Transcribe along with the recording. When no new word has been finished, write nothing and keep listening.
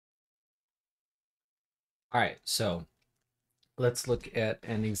All right, so let's look at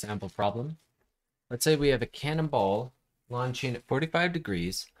an example problem. Let's say we have a cannonball launching at 45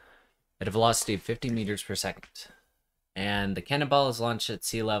 degrees at a velocity of 50 meters per second. And the cannonball is launched at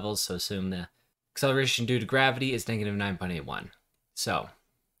sea level, so assume the acceleration due to gravity is negative 9.81. So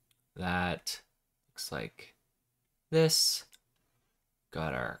that looks like this.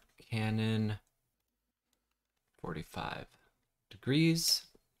 Got our cannon, 45 degrees.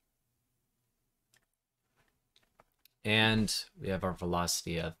 And we have our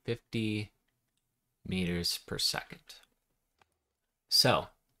velocity of 50 meters per second. So,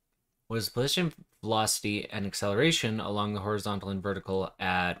 what is the position, velocity, and acceleration along the horizontal and vertical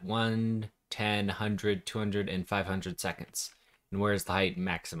at 1, 10, 100, 200, and 500 seconds? And where is the height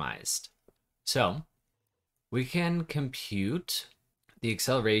maximized? So, we can compute the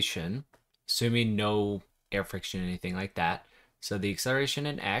acceleration, assuming no air friction or anything like that. So the acceleration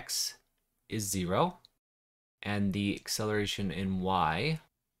in x is 0, and the acceleration in y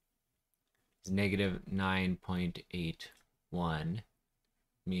is negative 9.81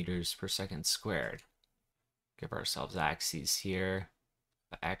 meters per second squared. Give ourselves axes here,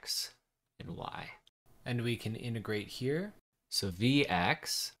 x and y. And we can integrate here. So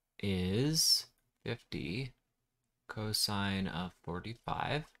Vx is 50 cosine of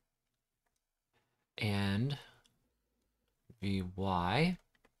 45. And Vy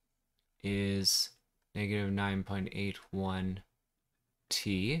is negative 9.81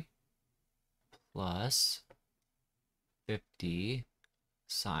 t plus 50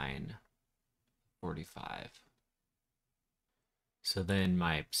 sine 45. So then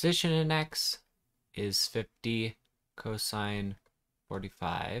my position in x is 50 cosine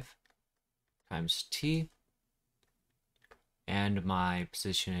 45 times t, and my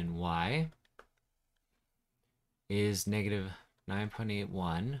position in y is negative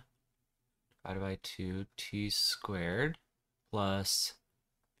 9.81 divided by 2 t squared plus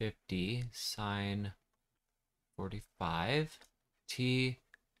 50 sine 45 t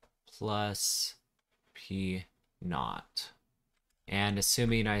plus p naught. And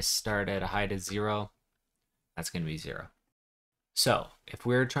assuming I start at a height of 0, that's going to be 0. So if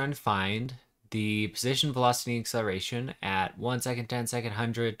we're trying to find the position, velocity, and acceleration at 1 second, 10 second,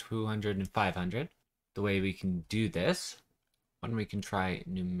 100, 200, and 500, the way we can do this, 1, we can try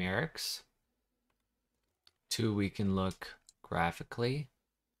numerics. 2, we can look graphically.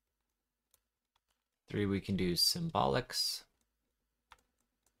 3, we can do symbolics.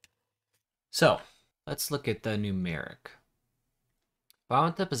 So let's look at the numeric. If I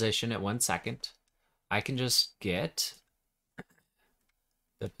want the position at 1 second, I can just get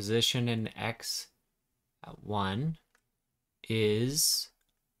the position in x at 1 is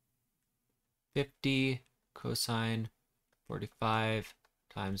 50 cosine 45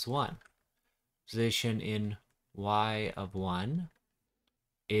 times 1. Position in y of 1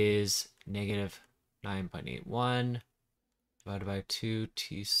 is negative 9.81 divided by 2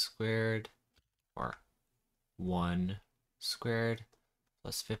 t squared, or 1 squared,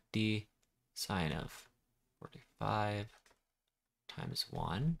 plus 50 sine of 45 times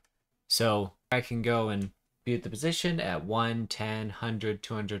 1. So I can go and compute the position at 1, 10, 100,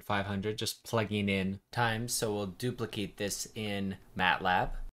 200, 500, just plugging in times. So we'll duplicate this in Matlab.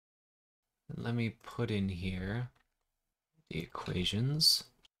 Let me put in here the equations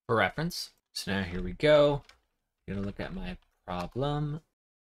for reference. So now here we go. I'm going to look at my problem.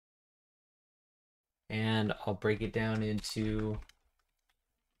 And I'll break it down into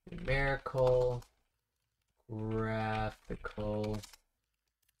numerical, graphical,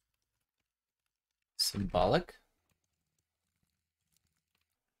 symbolic.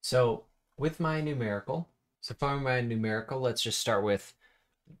 So with my numerical, let's just start with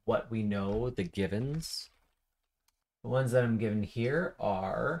what we know, the givens. The ones that I'm given here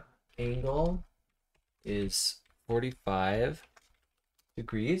are angle is 45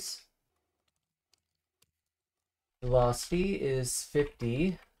 degrees. Velocity is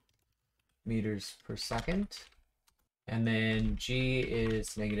 50 meters per second. And then g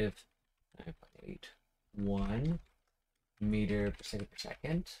is negative 9.81 meter per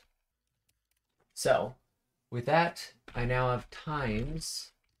second. So with that, I now have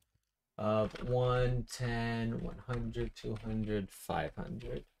times of 1, 10, 100, 200,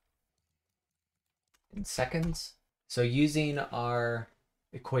 500 in seconds. So using our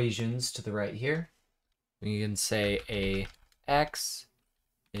equations to the right here, we can say a x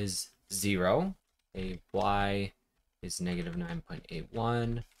is 0, a y is negative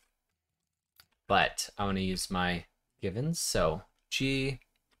 9.81, but I want to use my givens, so g,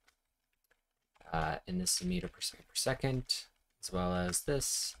 and this is meter per second, as well as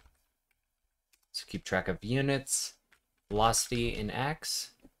this So keep track of units. Velocity in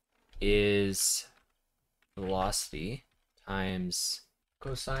x is velocity times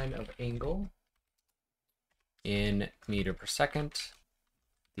cosine of angle in meter per second.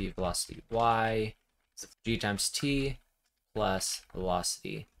 The velocity y is g times t plus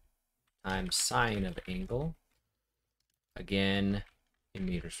velocity times sine of angle, again in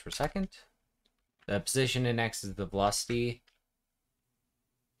meters per second. The position in x is the velocity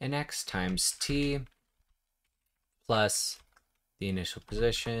in x times t plus the initial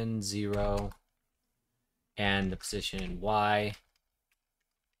position, 0, and the position in y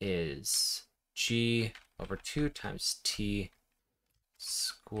is g over 2 times t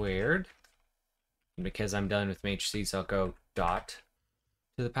squared. And because I'm done with matrices, I'll go dot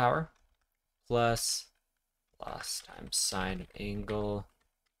to the power plus loss times sine of angle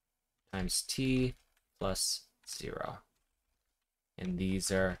times t plus 0. And these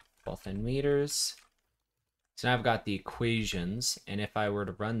are both in meters. So now I've got the equations, and if I were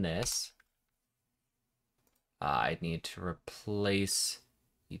to run this, I'd need to replace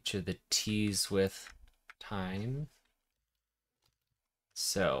each of the t's with time.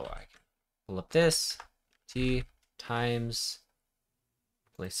 So I can pull up this, t times,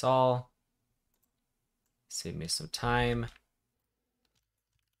 replace all, save me some time,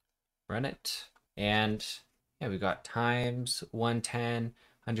 run it, and yeah, we got times 110,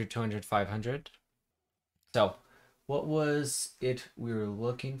 100, 200, 500. So what was it we were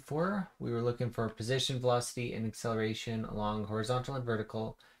looking for? We were looking for position, velocity, and acceleration along horizontal and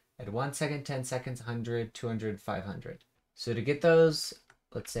vertical at 1 second, 10 seconds, 100, 200, 500. So to get those,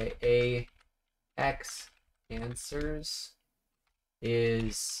 let's say A X answers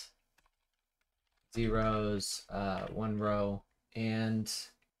is zeros, 1 row and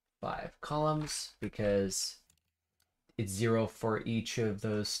 5 columns, because it's 0 for each of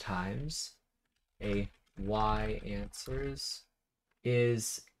those times. A Y answers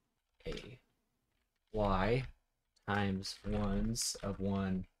is a Y times ones of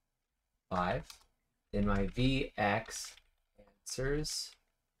 1, 5. Then my VX answers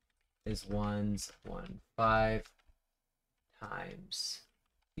is ones, 1, 5 times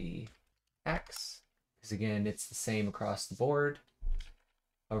VX, because again, it's the same across the board,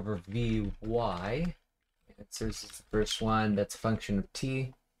 over VY answers is the first one that's a function of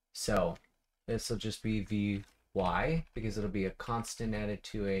t. So this will just be Vy, because it'll be a constant added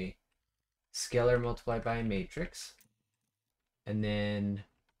to a scalar multiplied by a matrix. And then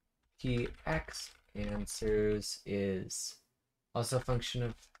Px answers is also a function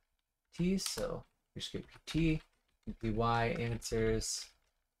of t, so we just get Pt. And Py answers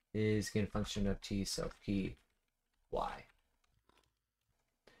is again a function of t, so Py.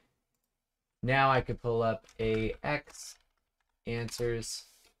 Now I could pull up Ax answers,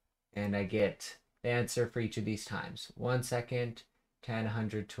 and I get the answer for each of these times. 1 second, 10,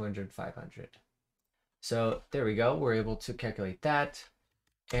 100, 200, 500. So there we go. We're able to calculate that.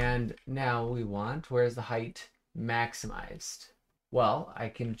 And now we want, where's the height maximized? Well, I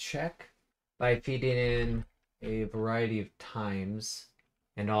can check by feeding in a variety of times.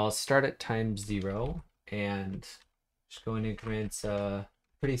 And I'll start at time 0 and just go in increments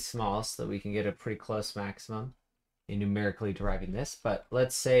pretty small so that we can get a pretty close maximum in numerically deriving this. But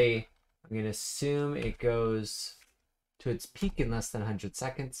let's say I'm going to assume it goes to its peak in less than 100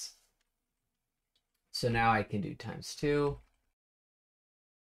 seconds. So now I can do times 2.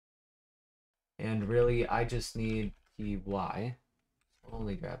 And really, I just need Py. I'll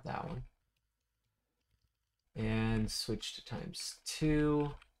only grab that one. And switch to times 2.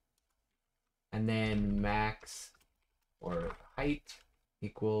 And then max, or height,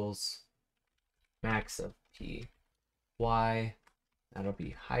 equals max of Py. That'll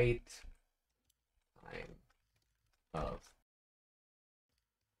be height time of.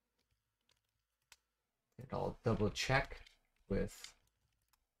 And I'll double check with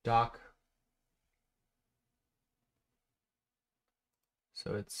doc.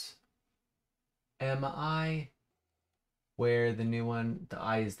 So it's mi, where the new one, the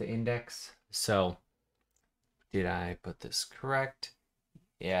I is the index. So did I put this correct?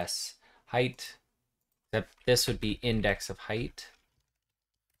 Yes. Height, this would be index of height.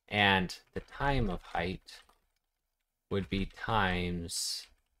 And the time of height would be times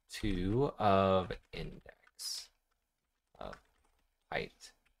 2 of index of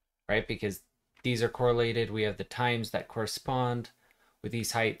height, right? Because these are correlated. We have the times that correspond with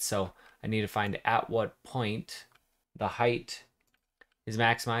these heights. So I need to find at what point the height is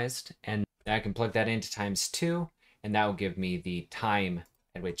maximized. And I can plug that into times 2. And that will give me the time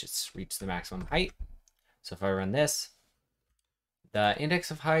at which it's reached the maximum height. So if I run this, The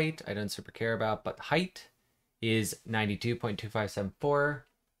index of height, I don't super care about, but height is 92.2574.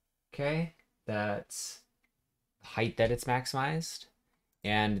 Okay, that's the height that it's maximized.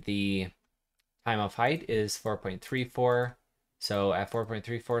 And the time of height is 4.34. So at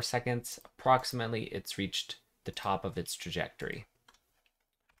 4.34 seconds, approximately, it's reached the top of its trajectory.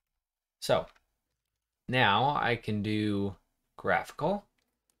 So now I can do graphical,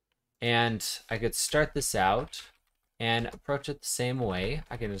 and I could start this out and approach it the same way.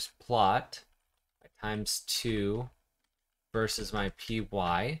 I can just plot times 2 versus my py.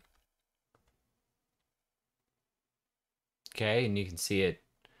 Okay, and you can see it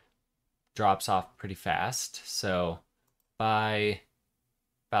drops off pretty fast. So by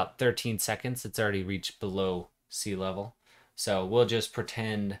about 13 seconds, it's already reached below sea level. So we'll just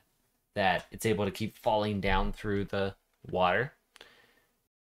pretend that it's able to keep falling down through the water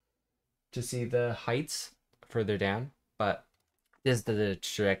to see the heights further down, but this is the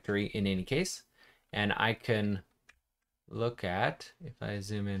trajectory in any case. And I can look at, if I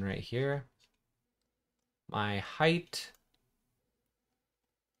zoom in right here, my height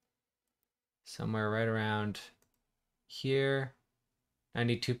somewhere right around here,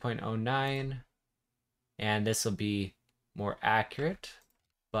 92.09, and this will be more accurate,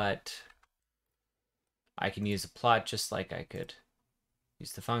 but I can use a plot just like I could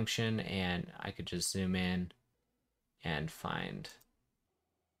use the function, and I could just zoom in and find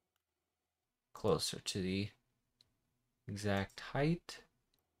closer to the exact height.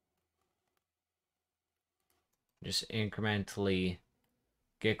 Just incrementally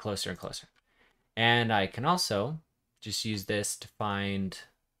get closer and closer. And I can also just use this to find,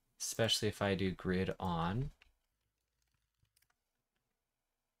 especially if I do grid on,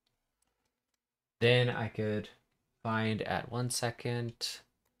 then I could find at 1 second,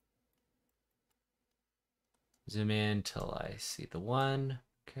 zoom in till I see the 1.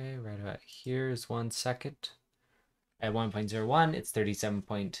 Okay, right about here is 1 second. At 1.01, it's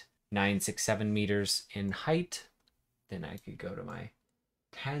 37.967 meters in height. Then I could go to my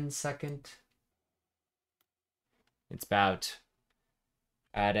 10 second. It's about,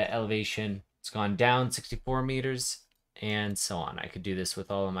 at an elevation, it's gone down 64 meters, and so on. I could do this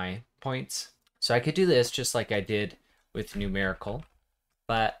with all of my points. So I could do this just like I did with numerical,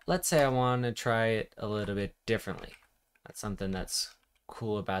 but let's say I want to try it a little bit differently. That's something that's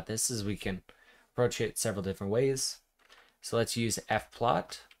cool about this, is we can approach it several different ways. So let's use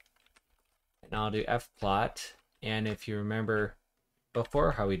fplot, and I'll do fplot. And if you remember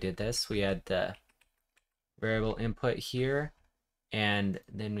before how we did this, we had the variable input here, and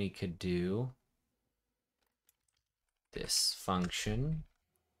then we could do this function,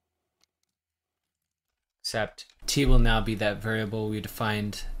 except t will now be that variable we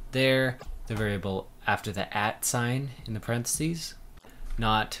defined there, the variable after the at sign in the parentheses,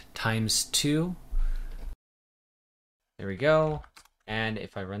 not times 2. There we go. And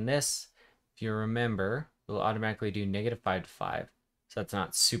if I run this, if you remember, we'll automatically do -5 to 5. So that's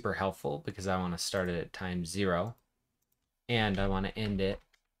not super helpful because I want to start it at time 0. And I want to end it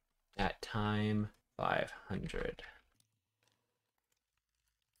at time 500.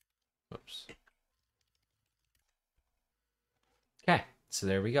 Oops. Okay, so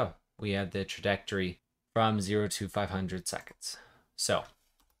there we go. We have the trajectory from 0 to 500 seconds. So, of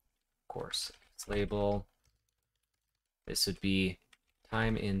course, let's label. This would be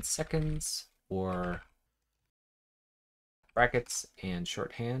time in seconds, or brackets and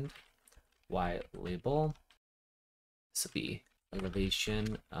shorthand, y label. This will be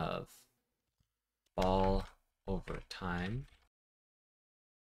elevation of ball over time.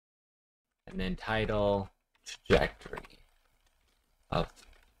 And then title, trajectory of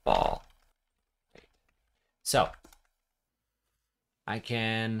ball. So I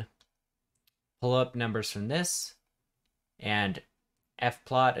can pull up numbers from this, and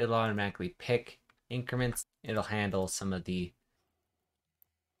fplot, it'll automatically pick increments. It'll handle some of the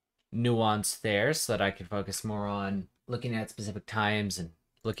nuance there so that I can focus more on looking at specific times and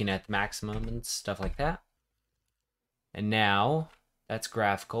looking at the maximum and stuff like that. And now that's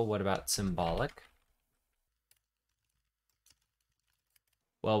graphical. What about symbolic?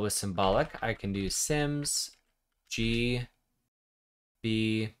 Well, with symbolic, I can do sims g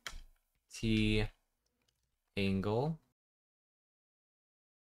b t angle.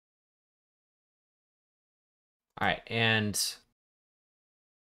 All right, and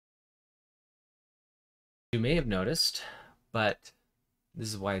you may have noticed, but this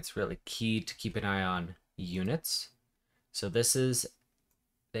is why it's really key to keep an eye on units. So this is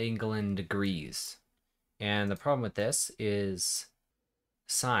the angle in degrees. And the problem with this is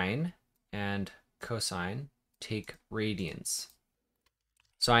sine and cosine take radians.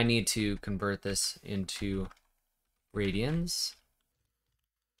 So I need to convert this into radians,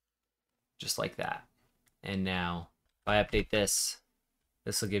 just like that. And now if I update this,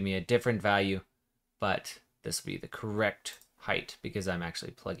 this will give me a different value, but this will be the correct height because I'm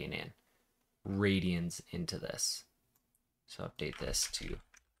actually plugging in radians into this. So update this to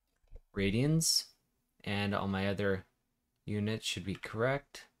radians, and all my other units should be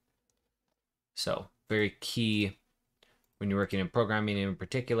correct. So very key when you're working in programming in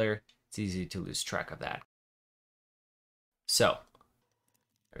particular, it's easy to lose track of that. So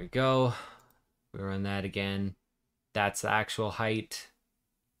there we go. We run that again. That's the actual height,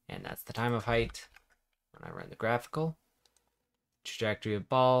 and that's the time of height. When I run the graphical, trajectory of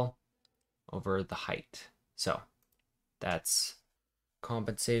ball over the height. So that's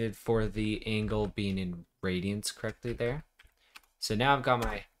compensated for the angle being in radians correctly there. So now I've got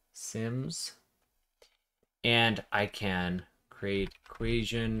my sims, and I can create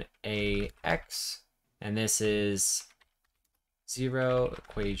equation AX, and this is 0,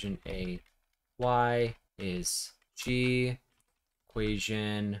 equation AY is G,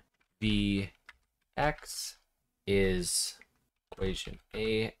 equation VX is equation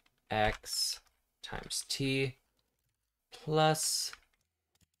AX times T plus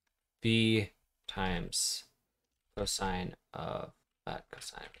V times cosine of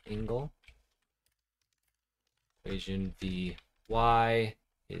angle. Equation VY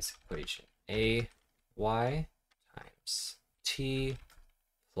is equation AY times T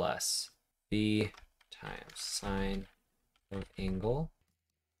plus V times sine of angle.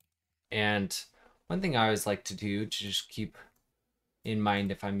 And one thing I always like to do to just keep in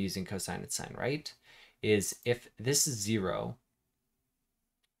mind if I'm using cosine and sine, right, is if this is 0,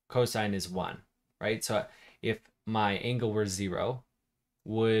 cosine is 1, right? So if my angle were 0,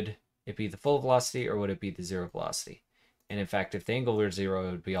 would it be the full velocity or would it be the 0 velocity? And in fact, if the angle were 0,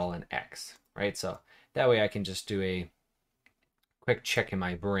 it would be all in x, right? So that way I can just do a quick check in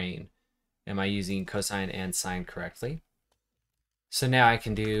my brain. Am I using cosine and sine correctly? So now I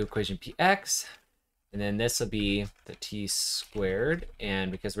can do equation px, and then this will be the t squared.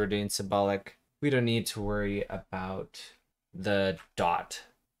 And because we're doing symbolic, we don't need to worry about the dot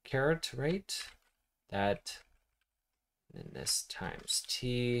caret, right? That, and then this times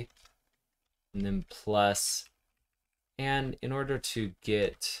t, and then plus. And in order to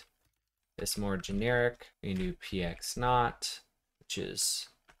get this more generic, we do px naught, which is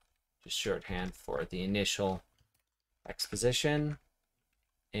just shorthand for the initial x position,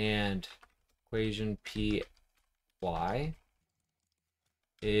 and equation py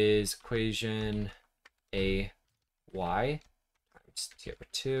is equation ay times t over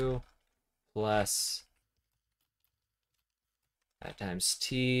 2 plus that times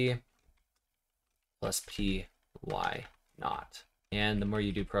t plus py naught. And the more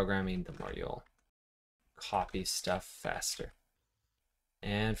you do programming, the more you'll copy stuff faster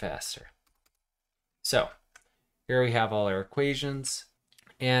and faster. So here we have all our equations,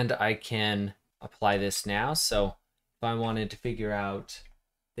 and I can apply this now. So if I wanted to figure out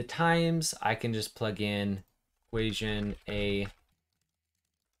the times, I can just plug in equation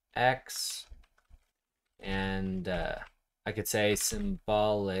AX, and I could say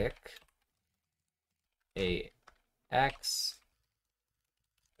symbolic AX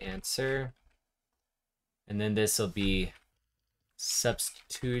answer, and then this will be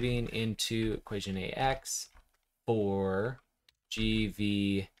substituting into equation AX for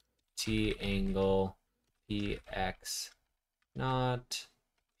GVT angle PX naught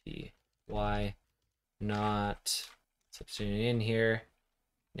PY naught, substituting in here,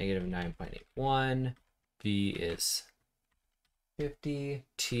 negative 9.81, V is 50,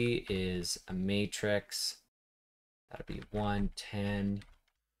 T is a matrix, that'll be 1, 10,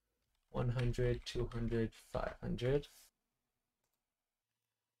 100, 200, 500.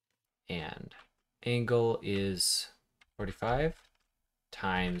 And angle is 45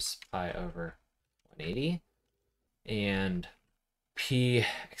 times pi over 180. And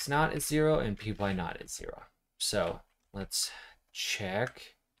px naught is 0 and py naught is 0. So let's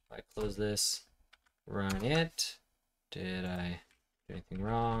check. If I close this, run it. Did I do anything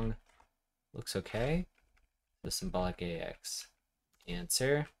wrong? Looks okay. The symbolic AX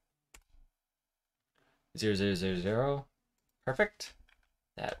answer 0, 0, 0, 0. Perfect.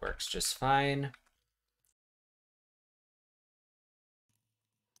 That works just fine.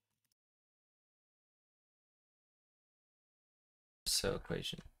 So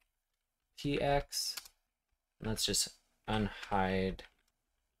equation px. Let's just unhide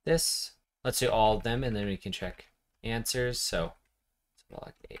this. Let's do all of them and then we can check answers. So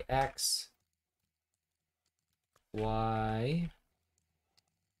symbolic AX, Y,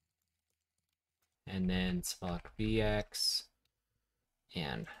 and then symbolic bx,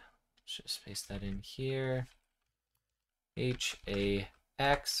 and let's just paste that in here.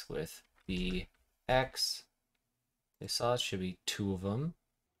 HAX with BX. They saw it should be 2 of them.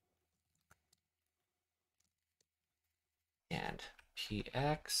 And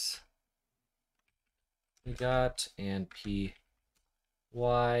PX we got, and PY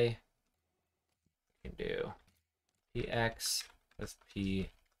we can do PX with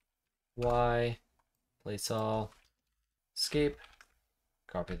PY, place all, escape,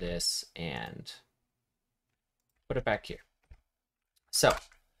 copy this, and put it back here. So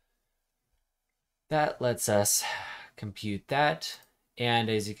that lets us compute that, and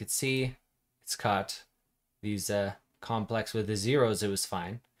as you can see, it's caught these complex with the zeros. It was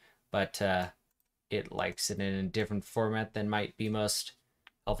fine, but it likes it in a different format than might be most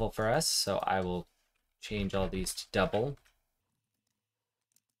helpful for us. So I will change all these to double.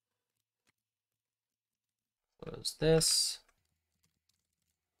 Close this.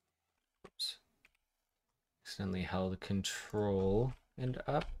 Oops. Accidentally held Control and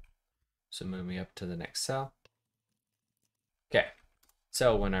up. So move me up to the next cell. Okay.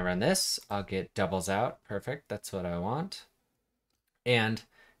 So when I run this, I'll get doubles out. Perfect. That's what I want. And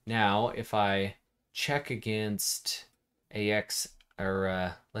now if I check against AX,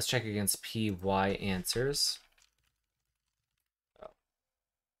 or let's check against PY answers.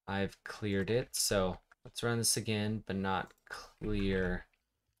 I've cleared it. So let's run this again, but not clear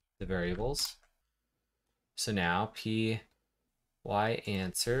the variables. So now PY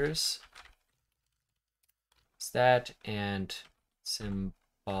answers is that, and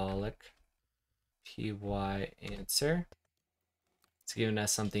symbolic PY answer. It's giving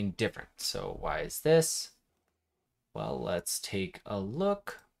us something different. So why is this? Well, let's take a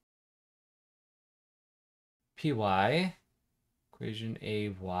look. PY, equation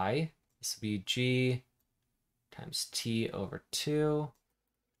AY, this will be G times T over 2.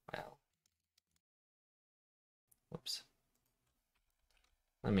 Well, whoops.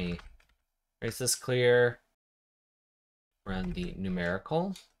 Let me erase this clear, run the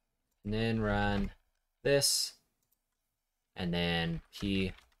numerical, and then run this, and then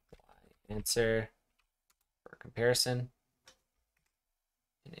PY answer for comparison.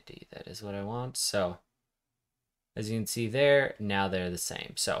 And indeed, that is what I want. So as you can see there, now they're the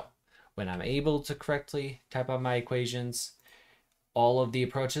same. So when I'm able to correctly type out my equations, all of the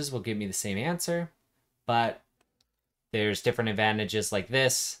approaches will give me the same answer, but there's different advantages like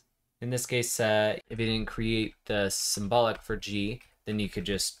this. In this case, if you didn't create the symbolic for G, then you could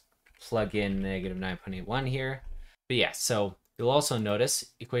just plug in negative 9.81 here. But yeah, so you'll also notice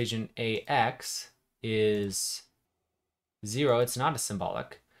equation AX is 0. It's not a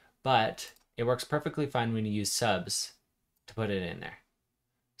symbolic, but it works perfectly fine when you use subs to put it in there.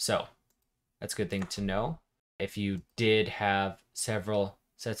 So that's a good thing to know. If you did have several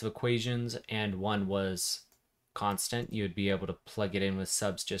sets of equations and one was constant, you would be able to plug it in with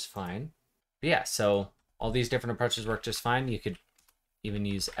subs just fine. But yeah, so all these different approaches work just fine. You could even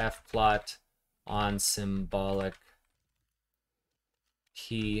use fplot on symbolic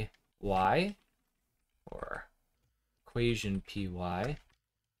py or equation py,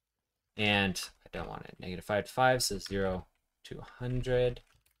 and I don't want it. Negative 5 to 5, so 0 to 100.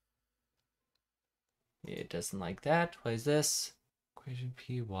 It doesn't like that. Why is this? Equation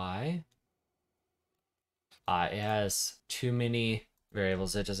py. It has too many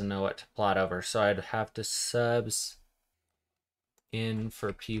variables. It doesn't know what to plot over. So I'd have to subs in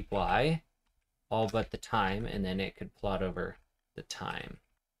for py, all but the time, and then it could plot over the time.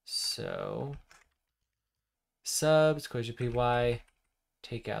 So subs, equation py,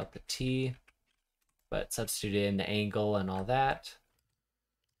 take out the t, but substitute in the angle and all that.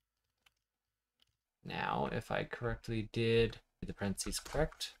 Now, if I correctly did the parentheses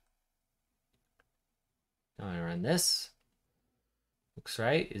correct, now I run this. Looks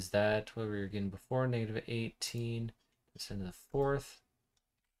right. Is that what we were getting before? Negative 18. Send to the fourth.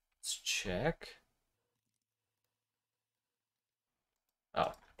 Let's check.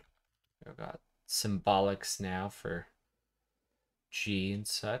 Oh, I've got symbolics now for G and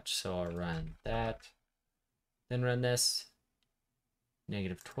such. So I'll run that. Then run this.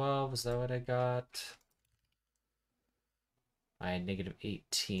 Negative 12. Is that what I got? I had negative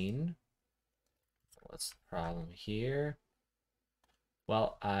 18. What's the problem here?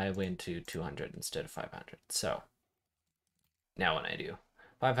 Well, I went to 200 instead of 500. So now when I do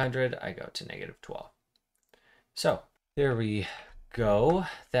 500, I go to negative 12. So there we go.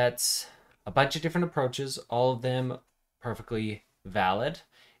 That's a bunch of different approaches, all of them perfectly valid.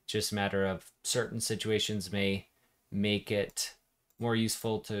 Just a matter of certain situations may make it more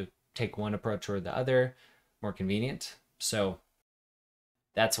useful to take one approach or the other, more convenient. So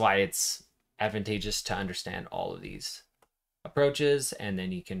that's why it's advantageous to understand all of these approaches, and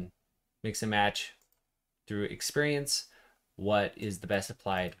then you can mix and match through experience what is the best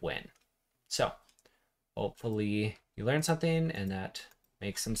applied when. So hopefully you learned something and that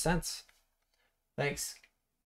makes some sense. Thanks.